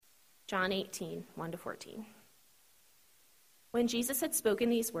John 18, 1-14. When Jesus had spoken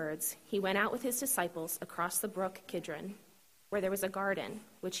these words, he went out with his disciples across the brook Kidron, where there was a garden,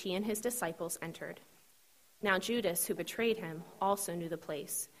 which he and his disciples entered. Now Judas, who betrayed him, also knew the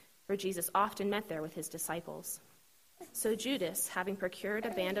place, for Jesus often met there with his disciples. So Judas, having procured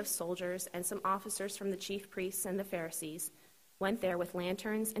a band of soldiers and some officers from the chief priests and the Pharisees, went there with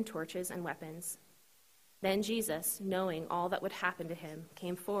lanterns and torches and weapons. Then Jesus, knowing all that would happen to him,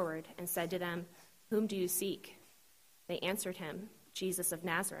 came forward and said to them, "Whom do you seek?" They answered him, "Jesus of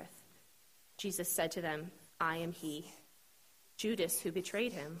Nazareth." Jesus said to them, "I am he." Judas, who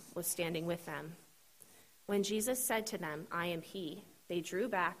betrayed him, was standing with them. When Jesus said to them, "I am he," they drew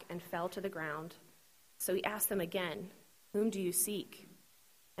back and fell to the ground. So he asked them again, "Whom do you seek?"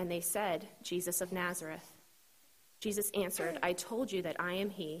 And they said, "Jesus of Nazareth." Jesus answered, "I told you that I am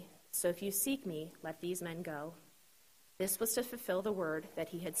he. So if you seek me, let these men go." This was to fulfill the word that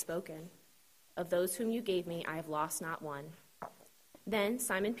he had spoken. "Of those whom you gave me, I have lost not one." Then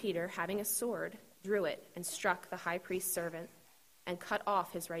Simon Peter, having a sword, drew it and struck the high priest's servant and cut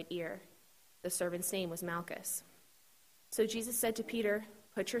off his right ear. The servant's name was Malchus. So Jesus said to Peter,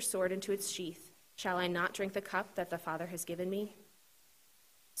 "Put your sword into its sheath. Shall I not drink the cup that the Father has given me?"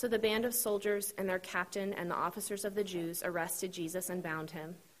 So the band of soldiers and their captain and the officers of the Jews arrested Jesus and bound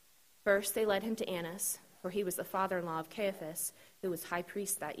him. First they led him to Annas, for he was the father-in-law of Caiaphas, who was high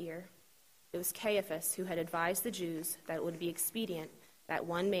priest that year. It was Caiaphas who had advised the Jews that it would be expedient that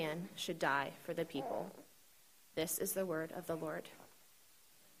one man should die for the people. This is the word of the Lord.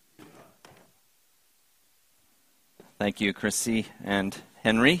 Thank you, Chrissy and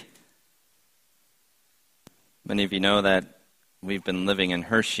Henry. Many of you know that we've been living in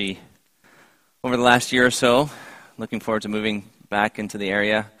Hershey over the last year or so. Looking forward to moving back into the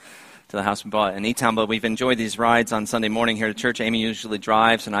area, to the house we bought in E-Town, but we've enjoyed these rides on Sunday morning here at church. Amy usually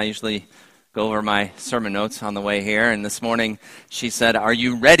drives, and I usually go over my sermon notes on the way here. And this morning she said, "Are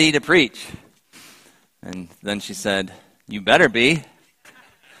you ready to preach?" And then she said, "You better be."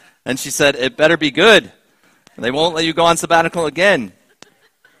 And she said, "It better be good. They won't let you go on sabbatical again."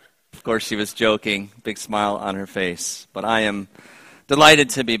 Of course, she was joking, big smile on her face. But I am delighted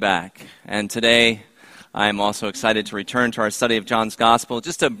to be back. And today, I am also excited to return to our study of John's Gospel.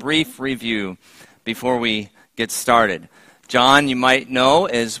 Just a brief review before we get started. John, you might know,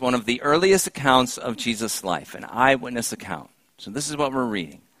 is one of the earliest accounts of Jesus' life, an eyewitness account. So this is what we're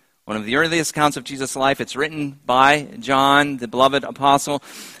reading. One of the earliest accounts of Jesus' life. It's written by John, the beloved apostle.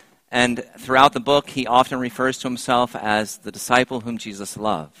 And throughout the book, he often refers to himself as the disciple whom Jesus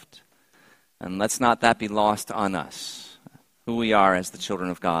loved. And let's not that be lost on us, who we are as the children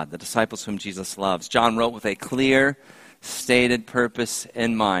of God, the disciples whom Jesus loves. John wrote with a clear, stated purpose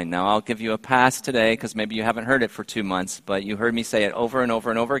in mind. Now, I'll give you a pass today, because maybe you haven't heard it for 2 months, but you heard me say it over and over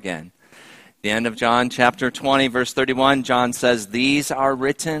and over again. The end of John chapter 20, verse 31, John says, "These are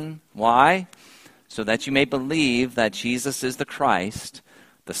written," why? "So that you may believe that Jesus is the Christ,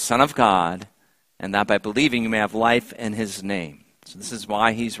 the Son of God, and that by believing you may have life in his name." So this is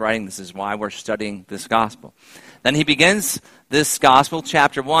why he's writing. This is why we're studying this gospel. Then he begins this gospel,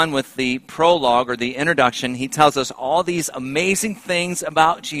 chapter 1, with the prologue or the introduction. He tells us all these amazing things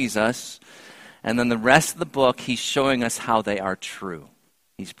about Jesus. And then the rest of the book, he's showing us how they are true.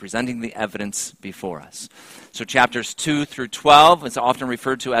 He's presenting the evidence before us. So chapters 2 through 12 is often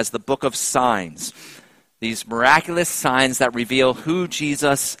referred to as the book of signs. These miraculous signs that reveal who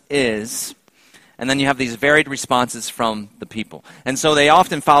Jesus is. And then you have these varied responses from the people. And so they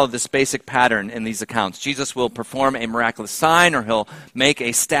often follow this basic pattern in these accounts. Jesus will perform a miraculous sign, or he'll make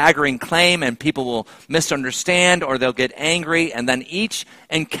a staggering claim, and people will misunderstand, or they'll get angry. And then each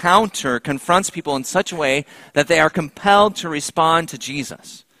encounter confronts people in such a way that they are compelled to respond to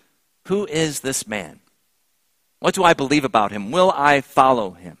Jesus. Who is this man? What do I believe about him? Will I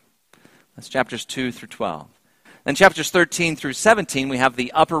follow him? That's chapters 2 through 12. Then chapters 13 through 17, we have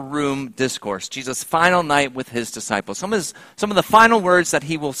the upper room discourse, Jesus' final night with his disciples. Some of the final words that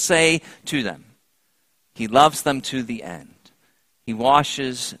he will say to them. He loves them to the end. He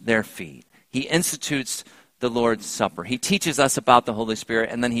washes their feet. He institutes the Lord's Supper. He teaches us about the Holy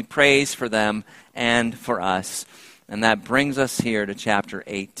Spirit, and then he prays for them and for us. And that brings us here to chapter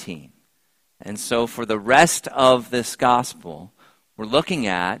 18. And so for the rest of this gospel, we're looking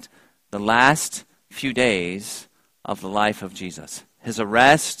at the last few days of the life of Jesus. His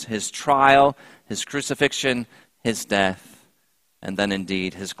arrest, his trial, his crucifixion, his death, and then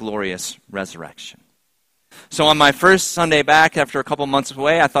indeed his glorious resurrection. So on my first Sunday back after a couple months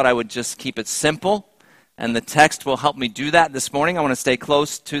away, I thought I would just keep it simple, and the text will help me do that this morning. I want to stay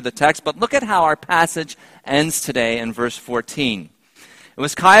close to the text, but look at how our passage ends today in verse 14. It It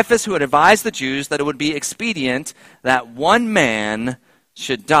was Caiaphas who had advised the Jews that it would be expedient that one man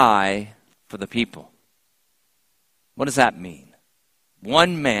should die for the people. What does that mean?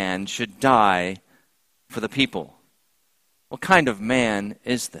 One man should die for the people. What kind of man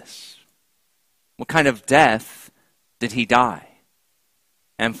is this? What kind of death did he die?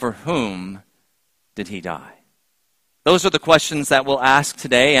 And for whom did he die? Those are the questions that we'll ask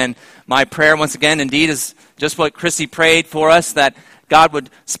today, and my prayer once again indeed is just what Chrissy prayed for us, that God would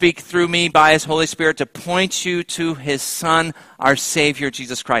speak through me by His Holy Spirit to point you to His Son, our Savior,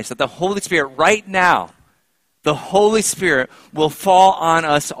 Jesus Christ. That the Holy Spirit right now, the Holy Spirit will fall on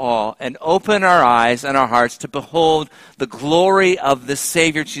us all and open our eyes and our hearts to behold the glory of the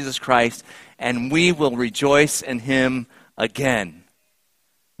Savior, Jesus Christ, and we will rejoice in Him again.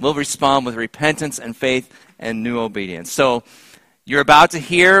 We'll respond with repentance and faith and new obedience. So, you're about to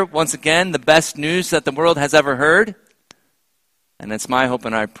hear, once again, the best news that the world has ever heard. And it's my hope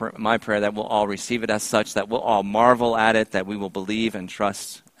and my prayer that we'll all receive it as such, that we'll all marvel at it, that we will believe and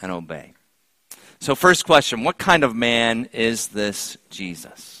trust and obey. So first question, what kind of man is this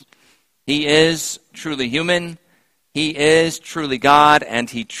Jesus? He is truly human, He is truly God, and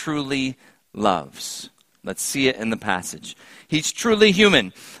He truly loves. Let's see it in the passage. He's truly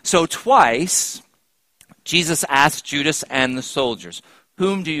human. So twice, Jesus asked Judas and the soldiers,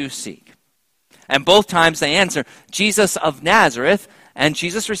 "Whom do you seek?" And both times they answer, "Jesus of Nazareth." And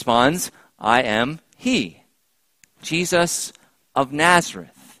Jesus responds, "I am He." Jesus of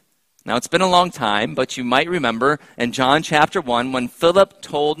Nazareth. Now it's been a long time, but you might remember in John chapter 1 when Philip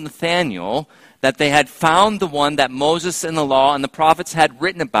told Nathanael that they had found the one that Moses in the law and the prophets had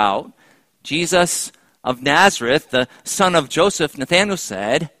written about, Jesus of Nazareth, the son of Joseph. Nathanael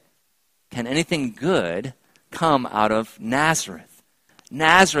said, "Can anything good come out of Nazareth?"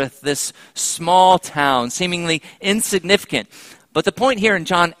 Nazareth, this small town, seemingly insignificant. But the point here in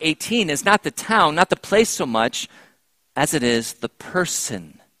John 18 is not the town, not the place so much, as it is the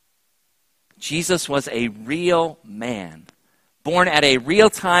person. Jesus was a real man, born at a real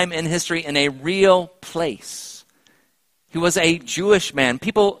time in history in a real place. He was a Jewish man.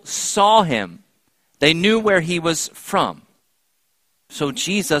 People saw him. They knew where he was from. So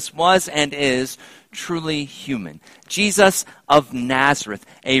Jesus was and is truly human. Jesus of Nazareth,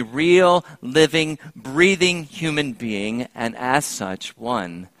 a real, living, breathing human being, and as such,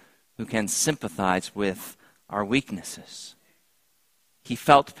 one who can sympathize with our weaknesses. He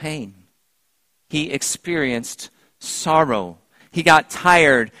felt pain. He experienced sorrow. He got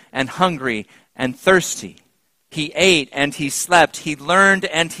tired and hungry and thirsty. He ate and he slept. He learned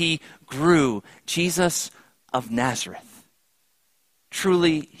and he grew. Jesus of Nazareth,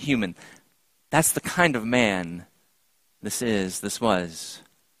 truly human. That's the kind of man this was.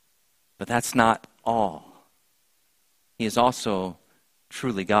 But that's not all. He is also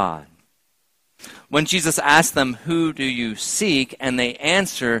truly God. When Jesus asked them, "Who do you seek?" and they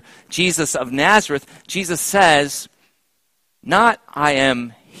answer, "Jesus of Nazareth," Jesus says, not "I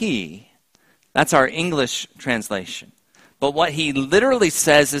am He." That's our English translation. But what He literally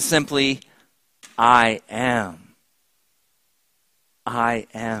says is simply, "I am. I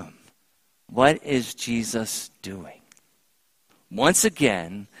am." What is Jesus doing? Once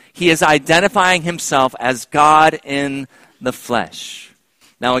again, He is identifying Himself as God in the flesh.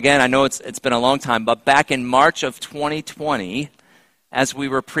 Now again, I know it's been a long time, but back in March of 2020, as we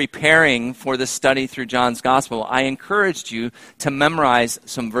were preparing for this study through John's Gospel, I encouraged you to memorize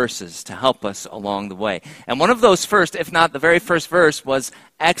some verses to help us along the way. And one of those first, if not the very first verse, was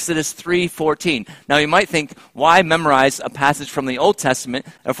Exodus 3:14. Now you might think, why memorize a passage from the Old Testament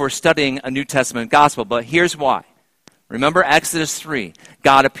if we're studying a New Testament gospel? But here's why. Remember Exodus 3.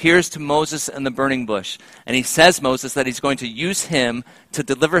 God appears to Moses in the burning bush, and He says Moses that He's going to use him to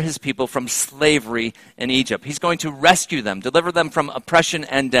deliver His people from slavery in Egypt. He's going to rescue them, deliver them from oppression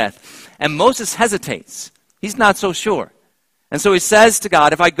and death. And Moses hesitates. He's not so sure. And so he says to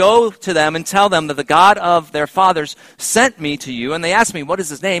God, "If I go to them and tell them that the God of their fathers sent me to you, and they ask me, 'What is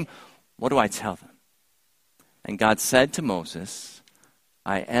His name?' what do I tell them?" And God said to Moses,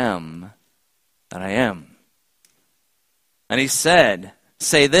 "I am that I am." And He said,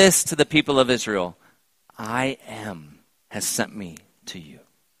 "Say this to the people of Israel, 'I am has sent me to you.'"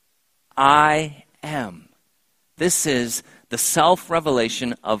 I am. This is the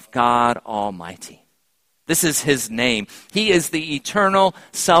self-revelation of God Almighty. This is His name. He is the eternal,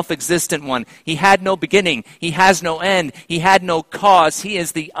 self-existent one. He had no beginning. He has no end. He had no cause. He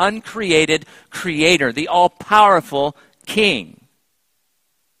is the uncreated creator, the all-powerful King.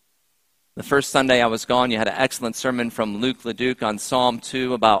 The first Sunday I was gone, you had an excellent sermon from Luke Leduc on Psalm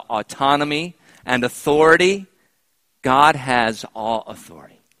 2 about autonomy and authority. God has all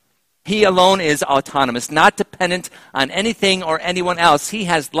authority. He alone is autonomous, not dependent on anything or anyone else. He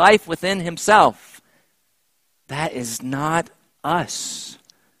has life within himself. That is not us.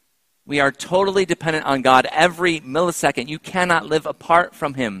 We are totally dependent on God every millisecond. You cannot live apart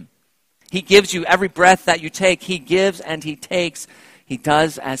from him. He gives you every breath that you take. He gives and he takes. He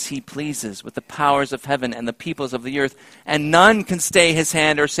does as he pleases with the powers of heaven and the peoples of the earth. And none can stay his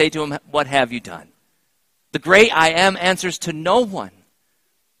hand or say to him, "What have you done?" The great I am answers to no one.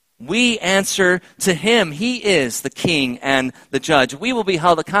 We answer to him. He is the king and the judge. We will be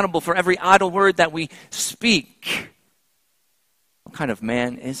held accountable for every idle word that we speak. What kind of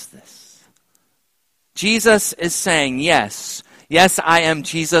man is this? Jesus is saying, yes, I am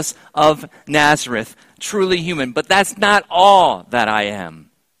Jesus of Nazareth, truly human, but that's not all that I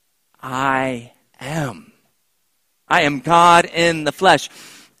am. I am. I am God in the flesh.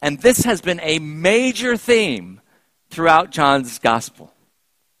 And this has been a major theme throughout John's gospel.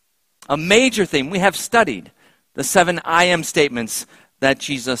 A major theme. We have studied the 7 I am statements that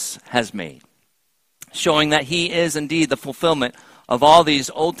Jesus has made, showing that he is indeed the fulfillment of all these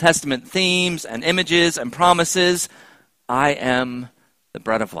Old Testament themes and images and promises. I am the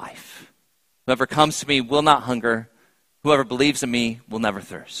bread of life. Whoever comes to me will not hunger. Whoever believes in me will never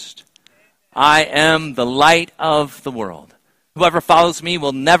thirst. I am the light of the world. Whoever follows me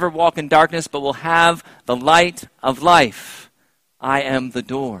will never walk in darkness, but will have the light of life. I am the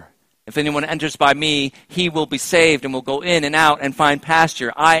door. If anyone enters by me, he will be saved and will go in and out and find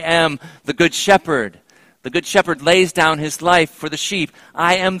pasture. I am the good shepherd. The good shepherd lays down his life for the sheep.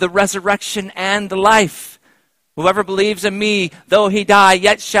 I am the resurrection and the life. Whoever believes in me, though he die,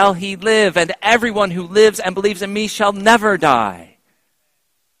 yet shall he live. And everyone who lives and believes in me shall never die.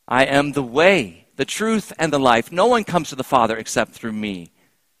 I am the way, the truth, and the life. No one comes to the Father except through me.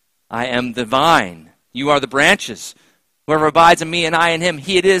 I am the vine. You are the branches. Whoever abides in me and I in him,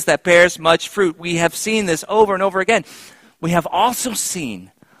 he it is that bears much fruit. We have seen this over and over again. We have also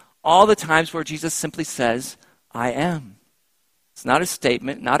seen all the times where Jesus simply says, I am. It's not a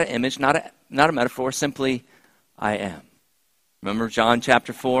statement, not an image, not a metaphor, simply, I am. Remember John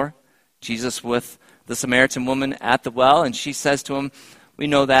chapter 4? Jesus with the Samaritan woman at the well, and she says to him, we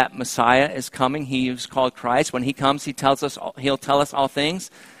know that Messiah is coming. He is called Christ. When he comes, he'll tell us all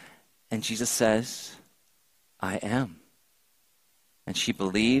things. And Jesus says, I am. And she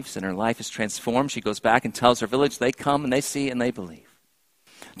believes, and her life is transformed. She goes back and tells her village. They come, and they see, and they believe.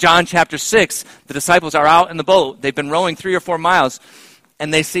 John chapter 6, the disciples are out in the boat. They've been rowing 3 or 4 miles,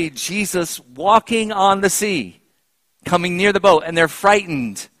 and they see Jesus walking on the sea, coming near the boat, and they're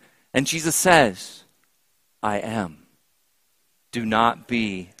frightened. And Jesus says, I am. Do not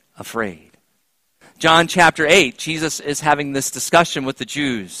be afraid. John chapter 8, Jesus is having this discussion with the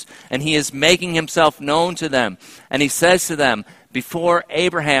Jews, and he is making himself known to them. And he says to them, before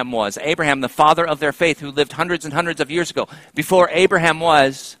Abraham was, Abraham, the father of their faith, who lived hundreds and hundreds of years ago, before Abraham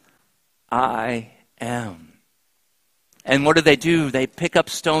was, I am. And what do? They pick up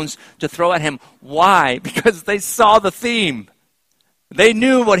stones to throw at him. Why? Because they saw the theme. They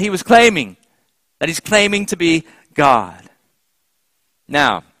knew what he was claiming, that he's claiming to be God.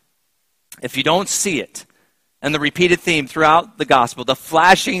 Now, if you don't see it, and the repeated theme throughout the gospel, the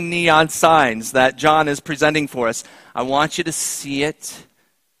flashing neon signs that John is presenting for us, I want you to see it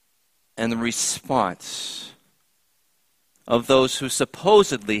and the response of those who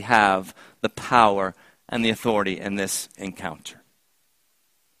supposedly have the power and the authority in this encounter.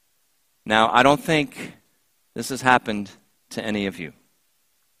 Now, I don't think this has happened to any of you.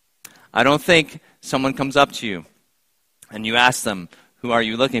 I don't think someone comes up to you and you ask them, who are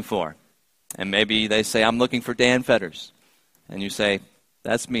you looking for? And maybe they say, I'm looking for Dan Fetters. And you say,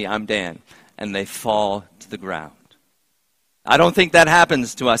 that's me, I'm Dan. And they fall to the ground. I don't think that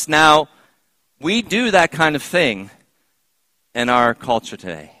happens to us. Now, we do that kind of thing in our culture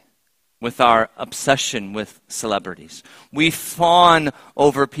today with our obsession with celebrities. We fawn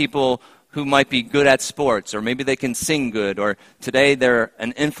over people who might be good at sports, or maybe they can sing good, or today they're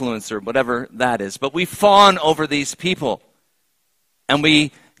an influencer, whatever that is. But we fawn over these people. And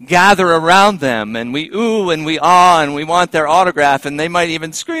we gather around them, and we ooh and we ah, and we want their autograph, and they might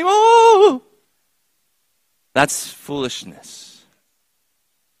even scream, oh! That's foolishness.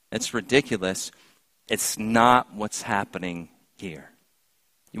 It's ridiculous. It's not what's happening here.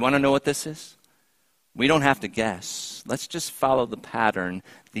 You want to know what this is? We don't have to guess. Let's just follow the pattern,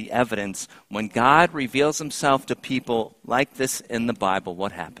 the evidence. When God reveals himself to people like this in the Bible,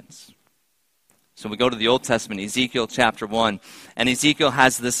 what happens? So we go to the Old Testament, Ezekiel chapter 1, and Ezekiel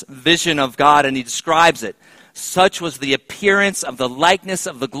has this vision of God, and he describes it. Such was the appearance of the likeness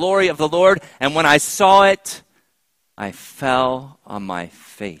of the glory of the Lord, and when I saw it, I fell on my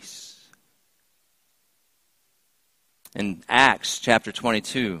face. In Acts chapter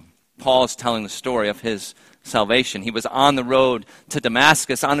 22, Paul is telling the story of his salvation. He was on the road to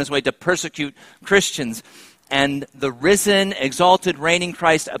Damascus on his way to persecute Christians, and the risen, exalted, reigning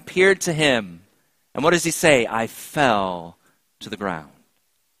Christ appeared to him. And what does he say? I fell to the ground.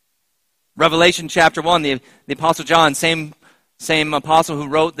 Revelation chapter 1, the Apostle John, same apostle who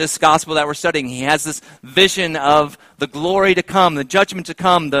wrote this gospel that we're studying, he has this vision of the glory to come, the judgment to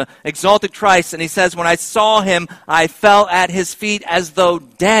come, the exalted Christ, and he says, when I saw him, I fell at his feet as though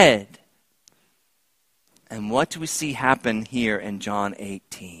dead. And what do we see happen here in John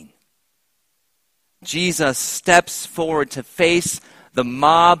 18? Jesus steps forward to face the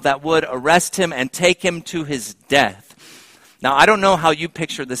mob that would arrest him and take him to his death. Now, I don't know how you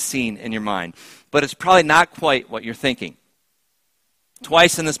picture this scene in your mind, but it's probably not quite what you're thinking.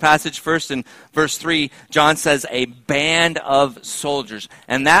 Twice in this passage, first in verse 3, John says a band of soldiers.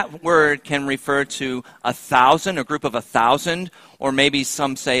 And that word can refer to 1,000, a group of 1,000, or maybe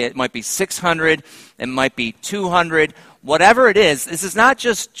some say it might be 600, it might be 200. Whatever it is, this is not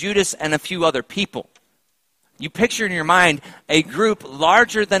just Judas and a few other people. You picture in your mind a group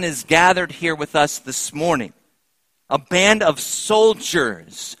larger than is gathered here with us this morning. A band of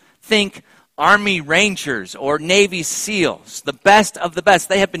soldiers. Think Army Rangers or Navy SEALs, the best of the best.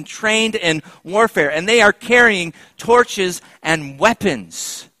 They have been trained in warfare, and they are carrying torches and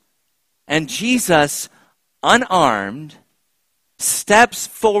weapons. And Jesus, unarmed, steps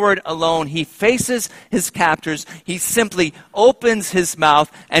forward alone. He faces his captors. He simply opens his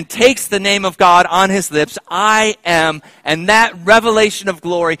mouth and takes the name of God on his lips. I am. And that revelation of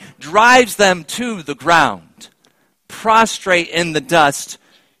glory drives them to the ground, prostrate in the dust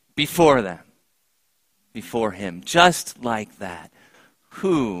before them, before him. Just like that.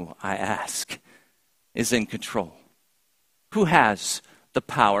 Who, I ask, is in control? Who has the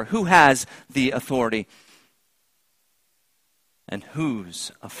power? Who has the authority? And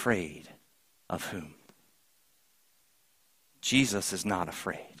who's afraid of whom? Jesus is not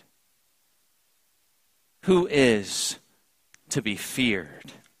afraid. Who is to be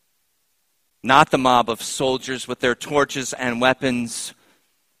feared? Not the mob of soldiers with their torches and weapons,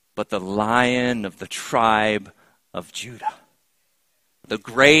 but the Lion of the tribe of Judah. The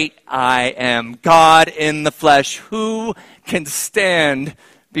great I am, God in the flesh. Who can stand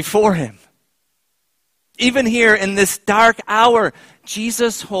before him? Even here in this dark hour,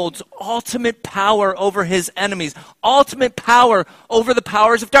 Jesus holds ultimate power over his enemies, ultimate power over the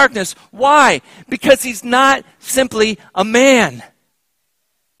powers of darkness. Why? Because he's not simply a man.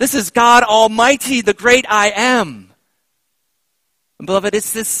 This is God Almighty, the great I am. And beloved,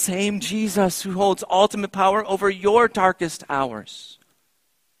 it's this same Jesus who holds ultimate power over your darkest hours.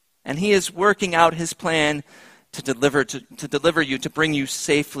 And he is working out his plan to deliver you, to bring you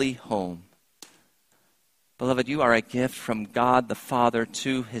safely home. Beloved, you are a gift from God the Father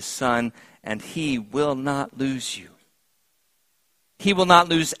to his Son, and he will not lose you. He will not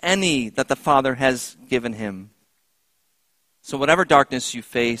lose any that the Father has given him. So whatever darkness you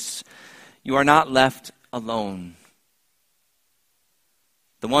face, you are not left alone.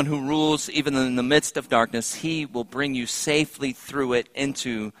 The one who rules even in the midst of darkness, he will bring you safely through it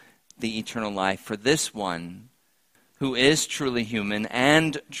into the eternal life. For this one, who is truly human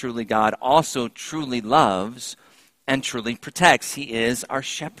and truly God, also truly loves and truly protects. He is our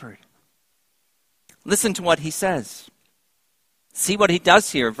shepherd. Listen to what he says. See what he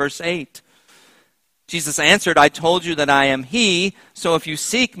does here, verse 8. Jesus answered, I told you that I am he, so if you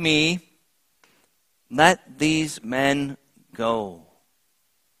seek me, let these men go.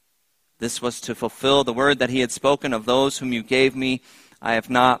 This was to fulfill the word that he had spoken, of those whom you gave me, I have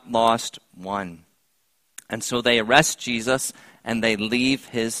not lost one. And so they arrest Jesus and they leave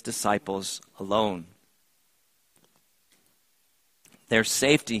his disciples alone. Their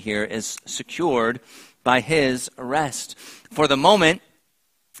safety here is secured by his arrest. For the moment,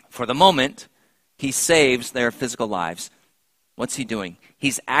 he saves their physical lives. What's he doing?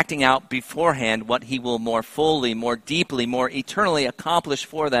 He's acting out beforehand what he will more fully, more deeply, more eternally accomplish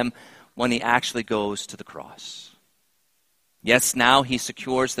for them when he actually goes to the cross. Yes, now he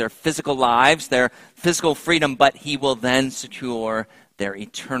secures their physical lives, their physical freedom, but he will then secure their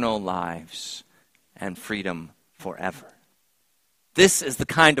eternal lives and freedom forever. This is the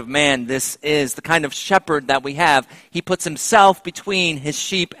kind of man, this is the kind of shepherd that we have. He puts himself between his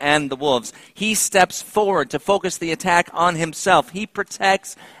sheep and the wolves. He steps forward to focus the attack on himself. He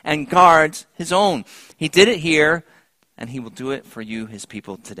protects and guards his own. He did it here, and he will do it for you, his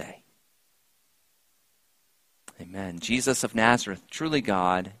people, today. Amen. Jesus of Nazareth, truly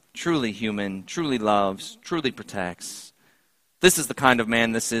God, truly human, truly loves, truly protects. This is the kind of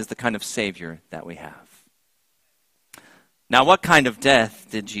man, this is the kind of Savior that we have. Now, what kind of death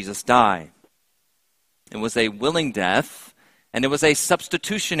did Jesus die? It was a willing death, and it was a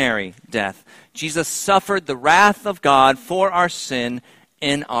substitutionary death. Jesus suffered the wrath of God for our sin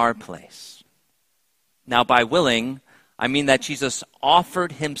in our place. Now, by willing, I mean that Jesus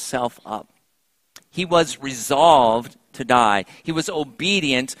offered himself up. He was resolved to die. He was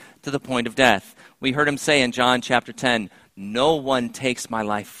obedient to the point of death. We heard him say in John chapter 10, "No one takes my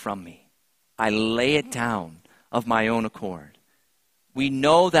life from me. I lay it down of my own accord." We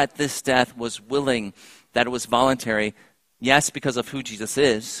know that this death was willing, that it was voluntary, yes, because of who Jesus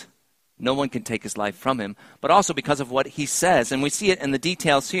is. No one can take his life from him, but also because of what he says. And we see it in the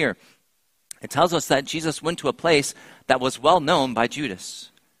details here. It tells us that Jesus went to a place that was well known by Judas.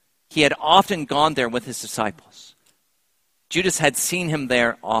 He had often gone there with his disciples. Judas had seen him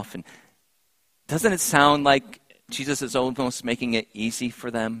there often. Doesn't it sound like Jesus is almost making it easy for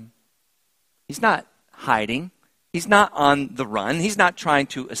them? He's not hiding. He's not on the run. He's not trying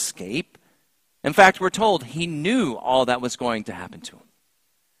to escape. In fact, we're told he knew all that was going to happen to him.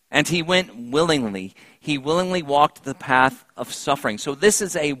 And he went willingly. He willingly walked the path of suffering. So this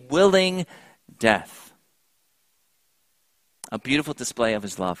is a willing death. A beautiful display of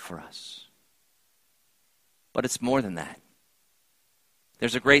his love for us. But it's more than that.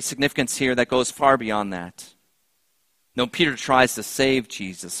 There's a great significance here that goes far beyond that. No, Peter tries to save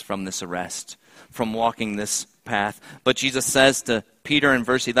Jesus from this arrest, from walking this path. But Jesus says to Peter in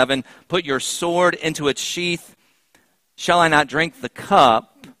verse 11, "Put your sword into its sheath. Shall I not drink the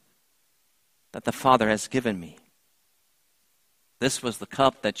cup that the Father has given me?" This was the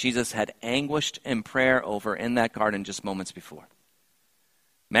cup that Jesus had anguished in prayer over in that garden just moments before.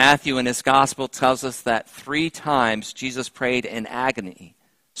 Matthew in his gospel tells us that 3 times Jesus prayed in agony,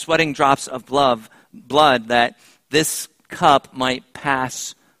 sweating drops of blood that this cup might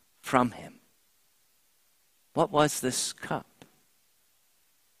pass from him. What was this cup?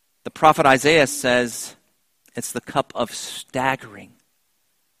 The prophet Isaiah says it's the cup of staggering,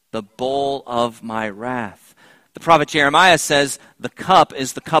 the bowl of my wrath. The prophet Jeremiah says the cup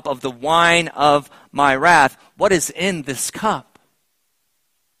is the cup of the wine of my wrath. What is in this cup?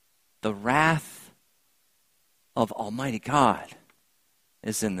 The wrath of Almighty God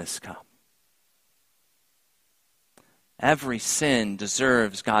is in this cup. Every sin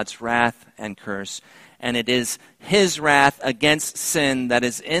deserves God's wrath and curse, and it is his wrath against sin that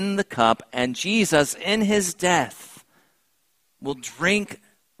is in the cup, and Jesus, in his death, will drink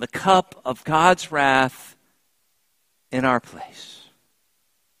the cup of God's wrath in our place.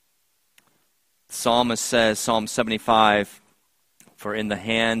 The psalmist says, Psalm 75, "For in the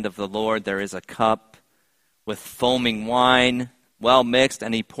hand of the Lord there is a cup with foaming wine, well mixed,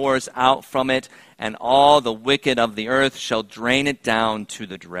 and he pours out from it, and all the wicked of the earth shall drain it down to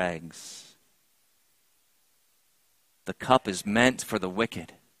the dregs." The cup is meant for the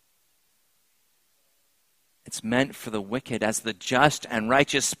wicked. It's meant for the wicked as the just and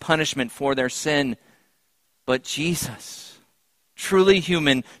righteous punishment for their sin. But Jesus, truly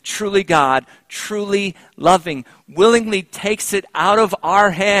human, truly God, truly loving, willingly takes it out of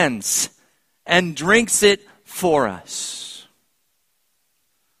our hands and drinks it for us.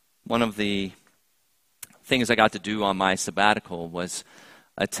 One of the things I got to do on my sabbatical was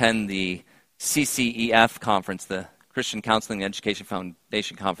attend the CCEF conference, the Christian Counseling and Education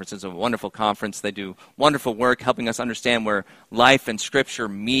Foundation Conference. Is a wonderful conference. They do wonderful work helping us understand where life and Scripture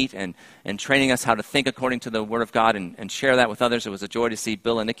meet and training us how to think according to the Word of God and share that with others. It was a joy to see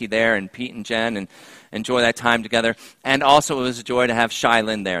Bill and Nikki there and Pete and Jen and enjoy that time together. And also it was a joy to have Shai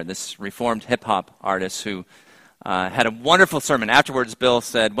Lin there, this Reformed hip-hop artist who had a wonderful sermon. Afterwards, Bill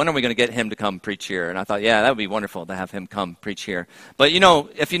said, "When are we going to get him to come preach here?" And I thought, yeah, that would be wonderful to have him come preach here. But,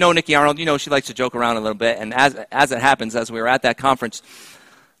 if you know Nikki Arnold, she likes to joke around a little bit. And as it happens, as we were at that conference,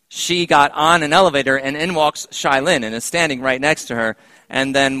 she got on an elevator and in walks Shai Lin and is standing right next to her.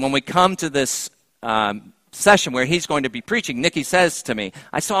 And then when we come to this session where he's going to be preaching, Nikki says to me,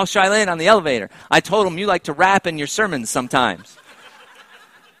 "I saw Shai Lin on the elevator. I told him you like to rap in your sermons sometimes."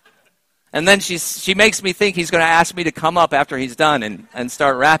 And then she makes me think he's going to ask me to come up after he's done and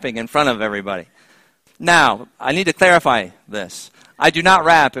start rapping in front of everybody. Now, I need to clarify this. I do not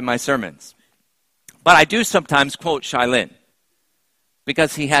rap in my sermons. But I do sometimes quote Shai Lin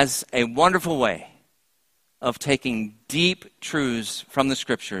because he has a wonderful way of taking deep truths from the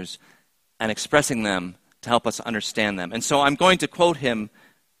Scriptures and expressing them to help us understand them. And so I'm going to quote him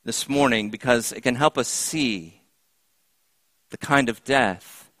this morning because it can help us see the kind of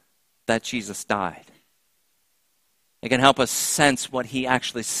death that Jesus died. It can help us sense what he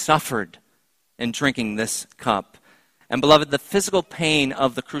actually suffered in drinking this cup. And beloved, the physical pain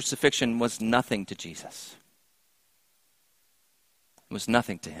of the crucifixion was nothing to Jesus. It was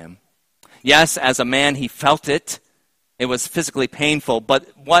nothing to him. Yes, as a man, he felt it. It was physically painful.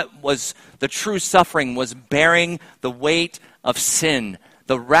 But what was the true suffering was bearing the weight of sin,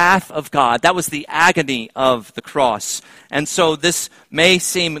 the wrath of God. That was the agony of the cross. And so this may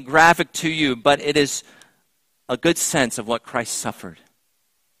seem graphic to you, but it is a good sense of what Christ suffered.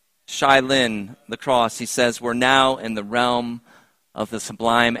 Shai Lin, the cross, he says, we're now in the realm of the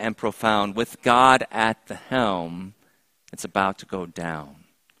sublime and profound. With God at the helm, it's about to go down.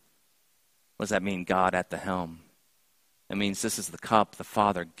 What does that mean, God at the helm? It means this is the cup the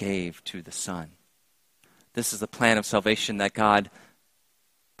Father gave to the Son. This is the plan of salvation that God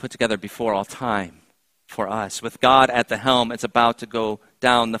put together before all time for us. With God at the helm, it's about to go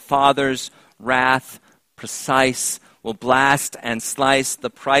down. The Father's wrath, precise, will blast and slice the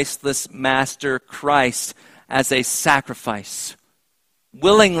priceless Master Christ as a sacrifice.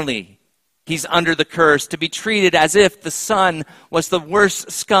 Willingly, he's under the curse, to be treated as if the Son was the worst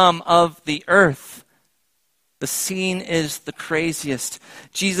scum of the earth. The scene is the craziest.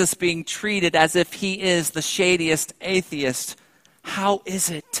 Jesus being treated as if he is the shadiest atheist. How is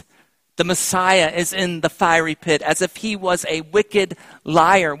it? The Messiah is in the fiery pit as if he was a wicked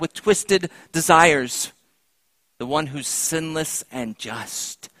liar with twisted desires. The one who's sinless and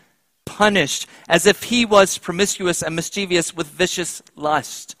just, punished as if he was promiscuous and mischievous with vicious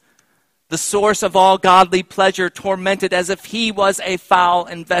lust. The source of all godly pleasure, tormented as if he was a foul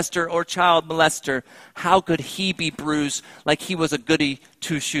investor or child molester. How could he be bruised like he was a goody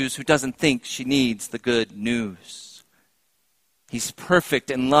two-shoes who doesn't think she needs the good news? He's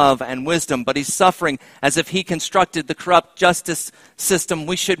perfect in love and wisdom, but he's suffering as if he constructed the corrupt justice system.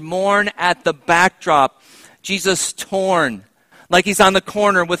 We should mourn at the backdrop. Jesus torn, like he's on the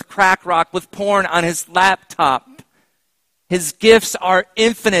corner with crack rock, with porn on his laptop. His gifts are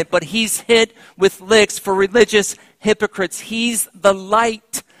infinite, but he's hit with licks for religious hypocrites. He's the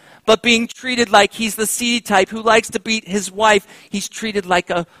light, but being treated like he's the seedy type who likes to beat his wife. He's treated like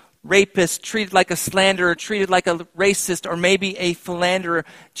a rapist, treated like a slanderer, treated like a racist, or maybe a philanderer.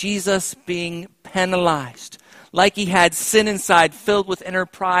 Jesus being penalized, like he had sin inside, filled with inner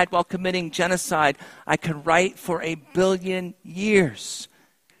pride while committing genocide. I could write for 1 billion years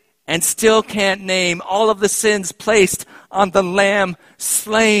and still can't name all of the sins placed on the Lamb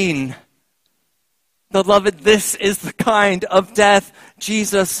slain. Beloved, this is the kind of death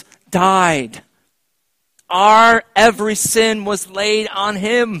Jesus died. Our every sin was laid on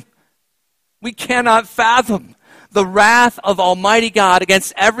him. We cannot fathom the wrath of Almighty God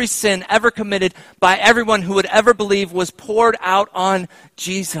against every sin ever committed by everyone who would ever believe was poured out on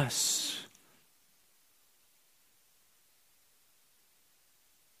Jesus.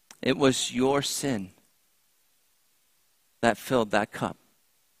 It was your sin that filled that cup.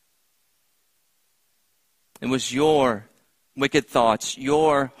 It was your wicked thoughts,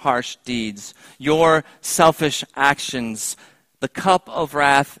 your harsh deeds, your selfish actions, the cup of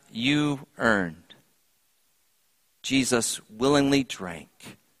wrath you earned. Jesus willingly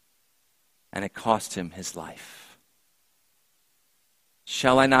drank, and it cost him his life.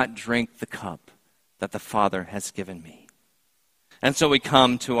 Shall I not drink the cup that the Father has given me? And so we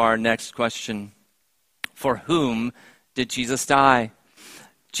come to our next question. For whom did Jesus die?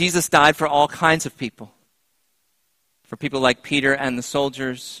 Jesus died for all kinds of people. For people like Peter and the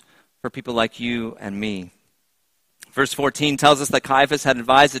soldiers, for people like you and me. Verse 14 tells us that Caiaphas had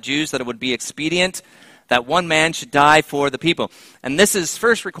advised the Jews that it would be expedient that one man should die for the people. And this is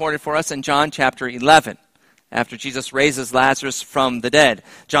first recorded for us in John chapter 11, after Jesus raises Lazarus from the dead.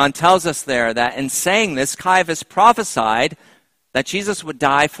 John tells us there that in saying this, Caiaphas prophesied that Jesus would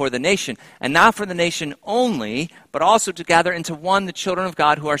die for the nation, and not for the nation only, but also to gather into one the children of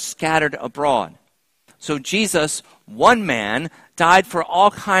God who are scattered abroad. So Jesus, one man, died for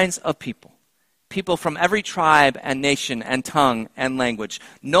all kinds of people. People from every tribe and nation and tongue and language.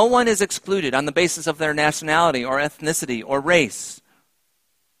 No one is excluded on the basis of their nationality or ethnicity or race.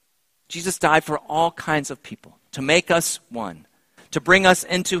 Jesus died for all kinds of people, to make us one, to bring us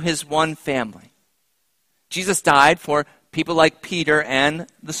into his one family. Jesus died for people like Peter and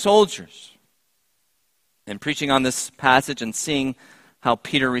the soldiers. And preaching on this passage and seeing how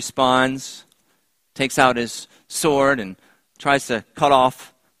Peter responds, takes out his sword and tries to cut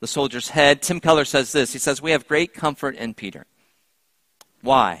off the soldier's head. Tim Keller says this. He says, we have great comfort in Peter.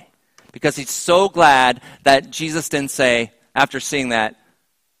 Why? Because he's so glad that Jesus didn't say, after seeing that,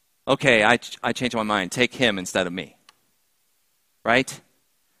 okay, I changed my mind. Take him instead of me. Right?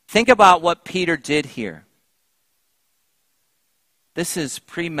 Think about what Peter did here. This is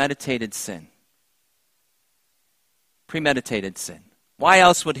premeditated sin. Premeditated sin. Why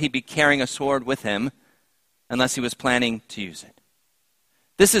else would he be carrying a sword with him unless he was planning to use it?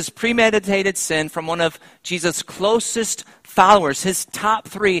 This is premeditated sin from one of Jesus' closest followers, his top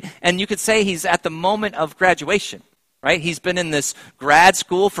 3, and you could say he's at the moment of graduation, right? He's been in this grad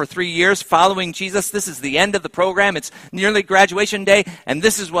school for 3 years following Jesus. This is the end of the program. It's nearly graduation day, and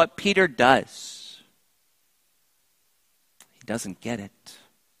this is what Peter does. He doesn't get it.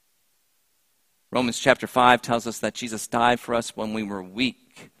 Romans chapter 5 tells us that Jesus died for us when we were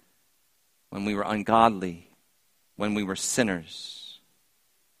weak, when we were ungodly, when we were sinners.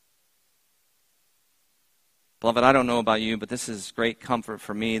 Beloved, I don't know about you, but this is great comfort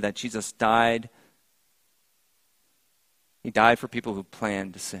for me that Jesus died. He died for people who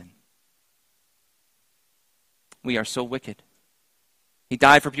planned to sin. We are so wicked. He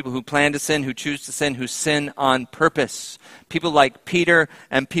died for people who plan to sin, who choose to sin, who sin on purpose. People like Peter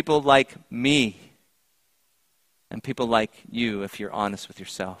and people like me. And people like you, if you're honest with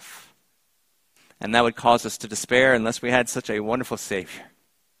yourself. And that would cause us to despair unless we had such a wonderful Savior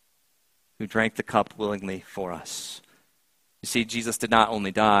who drank the cup willingly for us. You see, Jesus did not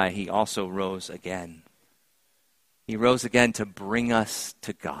only die, he also rose again. He rose again to bring us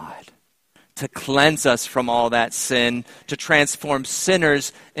to God, to cleanse us from all that sin, to transform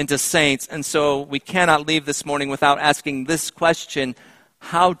sinners into saints. And so we cannot leave this morning without asking this question: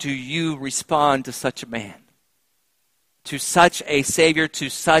 how do you respond to such a man, to such a Savior, to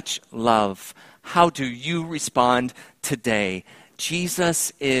such love? How do you respond today?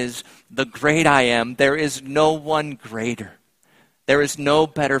 Jesus is the great I am. There is no one greater. There is no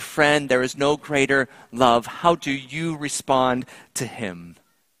better friend. There is no greater love. How do you respond to him?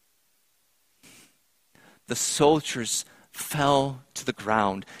 The soldiers fell to the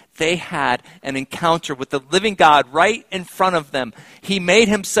ground. They had an encounter with the living God right in front of them. He made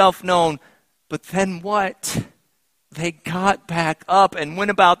himself known. But then what? They got back up and went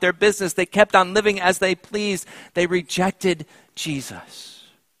about their business. They kept on living as they pleased. They rejected Jesus.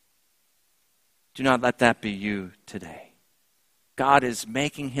 Do not let that be you today. God is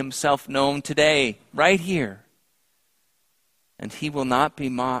making himself known today, right here. And he will not be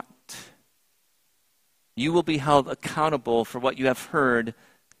mocked. You will be held accountable for what you have heard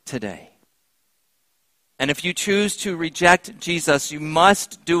today. And if you choose to reject Jesus, you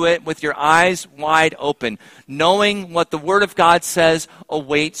must do it with your eyes wide open, knowing what the Word of God says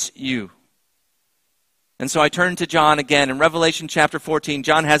awaits you. And so I turn to John again. In Revelation chapter 14,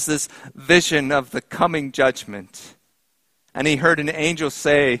 John has this vision of the coming judgment. And he heard an angel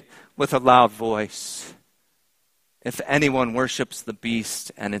say with a loud voice, "If anyone worships the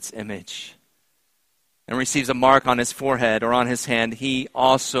beast and its image, and receives a mark on his forehead or on his hand, he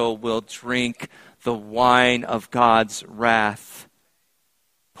also will drink the wine of God's wrath,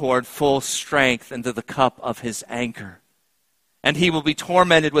 poured full strength into the cup of his anger. And he will be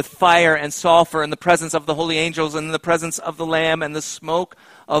tormented with fire and sulfur in the presence of the holy angels and in the presence of the Lamb, and the smoke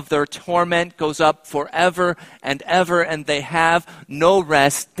of their torment goes up forever and ever, and they have no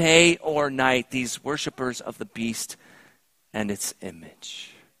rest day or night, these worshipers of the beast and its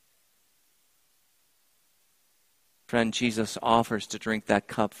image." Friend, Jesus offers to drink that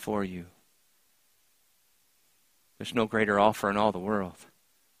cup for you. There's no greater offer in all the world.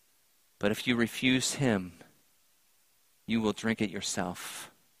 But if you refuse him, you will drink it yourself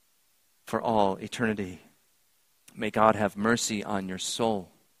for all eternity. May God have mercy on your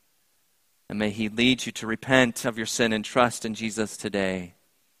soul. And may he lead you to repent of your sin and trust in Jesus today.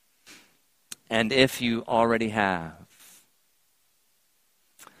 And if you already have,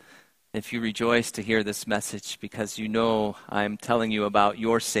 if you rejoice to hear this message because you know I'm telling you about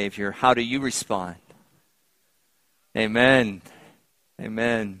your Savior, how do you respond? Amen.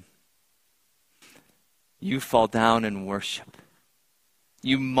 Amen. You fall down and worship.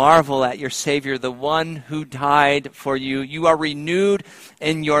 You marvel at your Savior, the one who died for you. You are renewed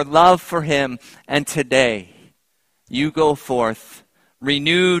in your love for him. And today, you go forth,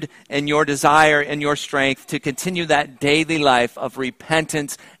 renewed in your desire and your strength to continue that daily life of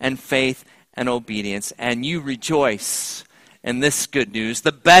repentance and faith and obedience. And you rejoice in this good news,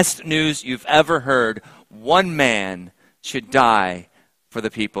 the best news you've ever heard. One man should die for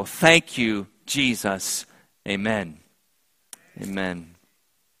the people. Thank you, Jesus. Amen. Amen.